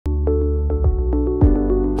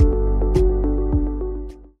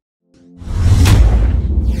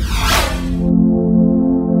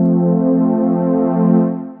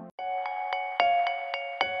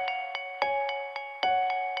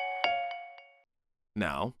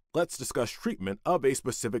Now, let's discuss treatment of a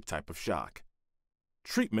specific type of shock.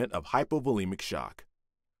 Treatment of hypovolemic shock.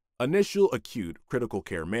 Initial acute critical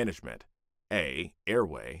care management. A.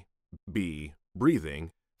 Airway. B. Breathing.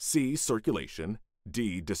 C. Circulation.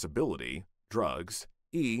 D. Disability. Drugs.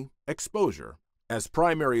 E. Exposure. As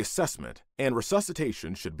primary assessment and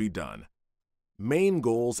resuscitation should be done. Main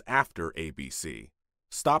goals after ABC.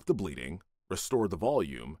 Stop the bleeding, restore the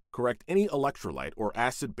volume, correct any electrolyte or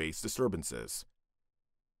acid-base disturbances.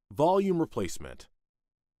 Volume replacement.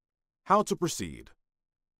 How to proceed.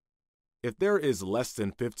 If there is less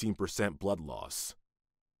than 15% blood loss,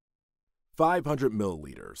 500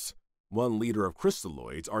 milliliters, 1 liter of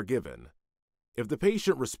crystalloids are given. If the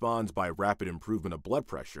patient responds by rapid improvement of blood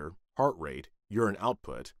pressure, heart rate, urine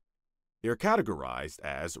output, they are categorized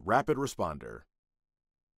as rapid responder.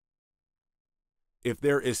 If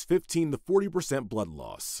there is 15 to 40% blood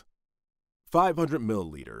loss, 500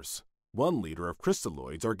 milliliters, 1 liter of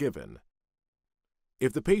crystalloids are given.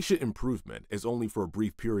 If the patient improvement is only for a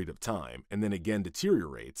brief period of time and then again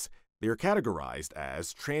deteriorates, they are categorized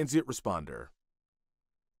as transient responder.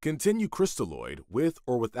 Continue crystalloid with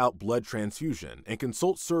or without blood transfusion and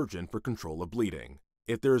consult surgeon for control of bleeding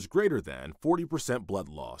if there is greater than 40% blood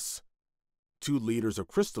loss. 2 liters of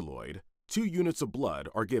crystalloid, 2 units of blood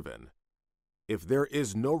are given. If there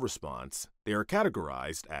is no response, they are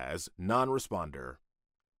categorized as non-responder.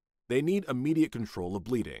 They need immediate control of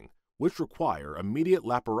bleeding, which require immediate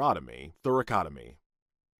laparotomy, thoracotomy.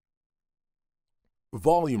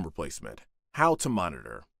 Volume replacement. How to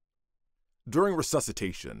monitor. During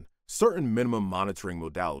resuscitation, certain minimum monitoring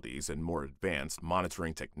modalities and more advanced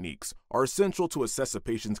monitoring techniques are essential to assess a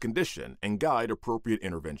patient's condition and guide appropriate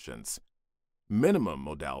interventions. Minimum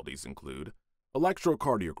modalities include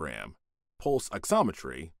electrocardiogram, pulse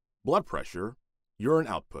oximetry, blood pressure, urine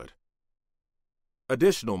output.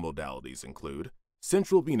 Additional modalities include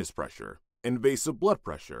central venous pressure, invasive blood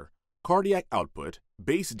pressure, cardiac output,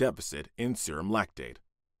 base deficit, and serum lactate.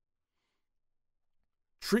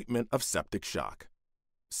 Treatment of septic shock.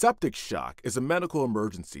 Septic shock is a medical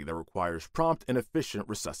emergency that requires prompt and efficient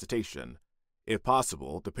resuscitation. If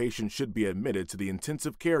possible, the patient should be admitted to the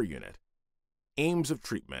intensive care unit. Aims of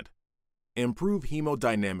treatment: improve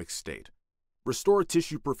hemodynamic state, restore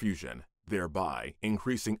tissue perfusion, thereby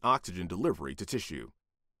increasing oxygen delivery to tissue.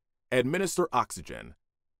 Administer oxygen,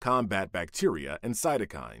 combat bacteria and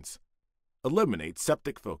cytokines. Eliminate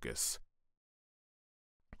septic focus.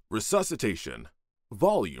 Resuscitation.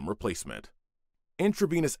 Volume replacement.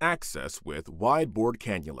 Intravenous access with wide-bore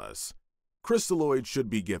cannulas. Crystalloids should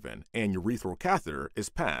be given and urethral catheter is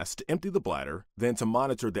passed to empty the bladder, then to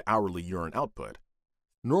monitor the hourly urine output.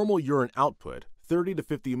 Normal urine output 30 to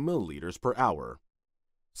 50 milliliters per hour.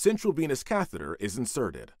 Central venous catheter is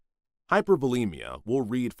inserted. Hypervolemia will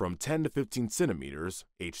read from 10 to 15 centimeters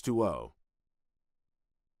H2O.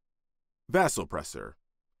 Vasopressor.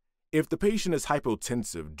 If the patient is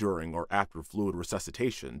hypotensive during or after fluid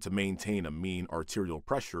resuscitation to maintain a mean arterial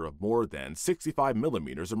pressure of more than 65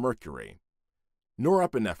 millimeters of mercury.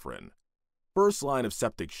 Norepinephrine. First line of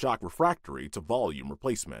septic shock refractory to volume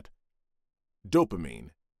replacement.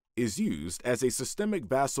 Dopamine is used as a systemic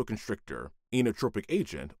vasoconstrictor, inotropic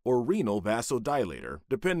agent, or renal vasodilator,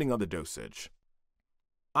 depending on the dosage.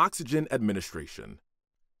 Oxygen administration.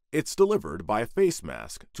 It's delivered by a face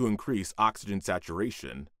mask to increase oxygen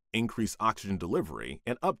saturation, increase oxygen delivery,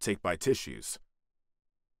 and uptake by tissues.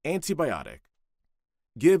 Antibiotic.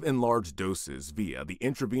 Give in large doses via the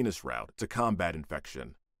intravenous route to combat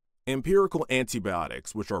infection. Empirical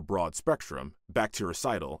antibiotics, which are broad spectrum,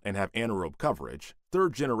 bactericidal, and have anaerobe coverage,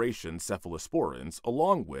 third-generation cephalosporins,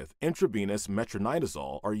 along with intravenous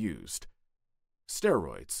metronidazole, are used.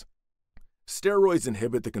 Steroids. Steroids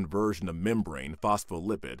inhibit the conversion of membrane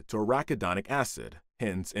phospholipid to arachidonic acid,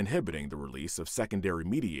 hence inhibiting the release of secondary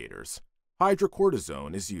mediators.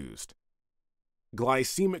 Hydrocortisone is used.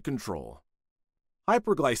 Glycemic control.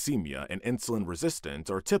 Hyperglycemia and insulin resistance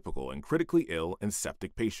are typical in critically ill and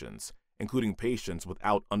septic patients, including patients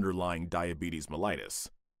without underlying diabetes mellitus.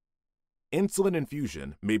 Insulin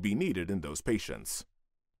infusion may be needed in those patients.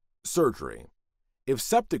 Surgery. If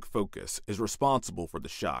septic focus is responsible for the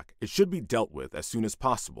shock, it should be dealt with as soon as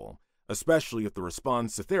possible, especially if the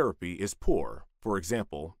response to therapy is poor, for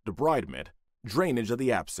example, debridement, drainage of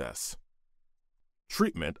the abscess.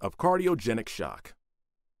 Treatment of cardiogenic shock.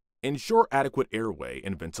 Ensure adequate airway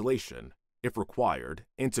and ventilation. If required,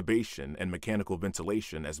 intubation and mechanical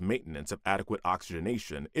ventilation as maintenance of adequate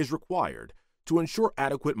oxygenation is required to ensure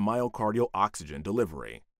adequate myocardial oxygen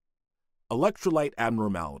delivery. Electrolyte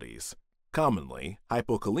abnormalities, commonly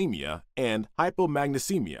hypokalemia and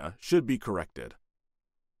hypomagnesemia, should be corrected.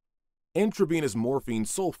 intravenous morphine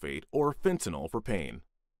sulfate or fentanyl for pain.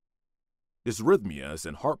 Dysrhythmias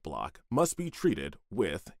and heart block must be treated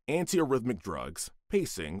with antiarrhythmic drugs,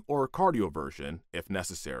 pacing, or cardioversion if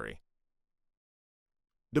necessary.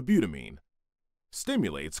 Dopamine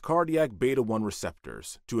stimulates cardiac beta-1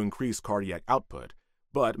 receptors to increase cardiac output,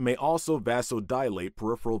 but may also vasodilate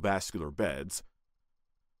peripheral vascular beds,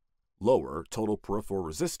 lower total peripheral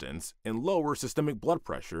resistance, and lower systemic blood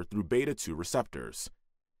pressure through beta-2 receptors.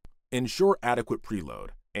 Ensure adequate preload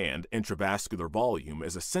and intravascular volume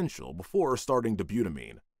is essential before starting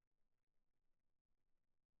dopamine.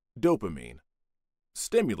 Dopamine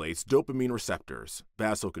stimulates dopamine receptors,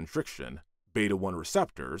 vasoconstriction, beta-1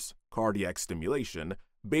 receptors, cardiac stimulation,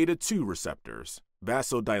 beta-2 receptors,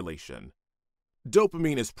 vasodilation.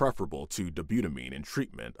 Dopamine is preferable to dobutamine in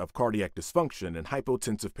treatment of cardiac dysfunction in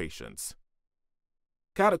hypotensive patients.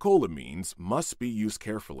 Catecholamines must be used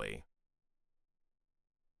carefully.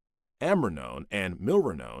 Amrinone and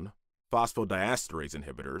milrinone, phosphodiesterase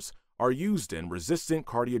inhibitors, are used in resistant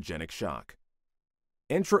cardiogenic shock.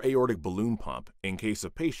 Intra-aortic balloon pump in case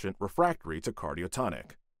of patient refractory to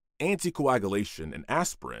cardiotonic. Anticoagulation and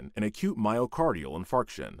aspirin in acute myocardial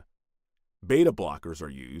infarction. Beta blockers are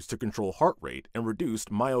used to control heart rate and reduce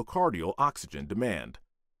myocardial oxygen demand.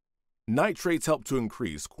 Nitrates help to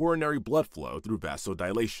increase coronary blood flow through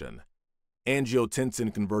vasodilation.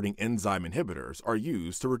 Angiotensin-converting enzyme inhibitors are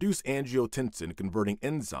used to reduce angiotensin-converting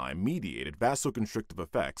enzyme-mediated vasoconstrictive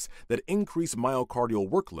effects that increase myocardial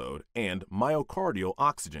workload and myocardial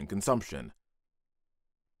oxygen consumption.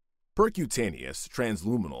 Percutaneous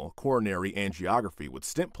transluminal coronary angiography with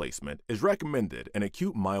stent placement is recommended in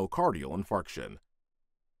acute myocardial infarction.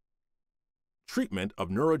 Treatment of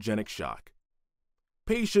neurogenic shock.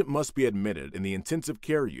 Patient must be admitted in the intensive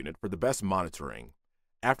care unit for the best monitoring.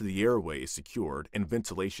 After the airway is secured and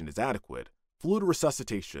ventilation is adequate, fluid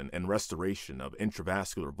resuscitation and restoration of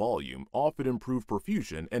intravascular volume often improve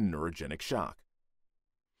perfusion and neurogenic shock.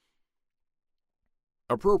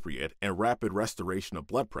 Appropriate and rapid restoration of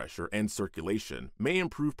blood pressure and circulation may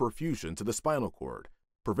improve perfusion to the spinal cord,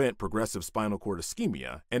 prevent progressive spinal cord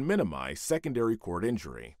ischemia, and minimize secondary cord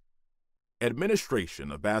injury.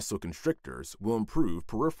 Administration of vasoconstrictors will improve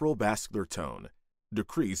peripheral vascular tone,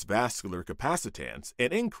 decrease vascular capacitance,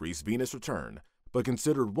 and increase venous return, but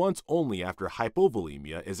considered once only after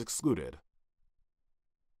hypovolemia is excluded.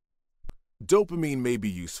 Dopamine may be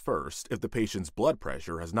used first if the patient's blood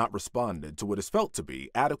pressure has not responded to what is felt to be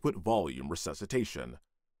adequate volume resuscitation.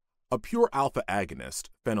 A pure alpha agonist,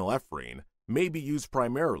 phenylephrine, may be used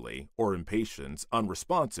primarily or in patients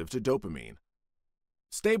unresponsive to dopamine.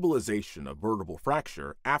 Stabilization of vertebral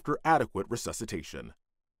fracture after adequate resuscitation.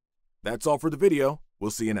 That's all for the video. We'll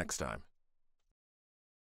see you next time.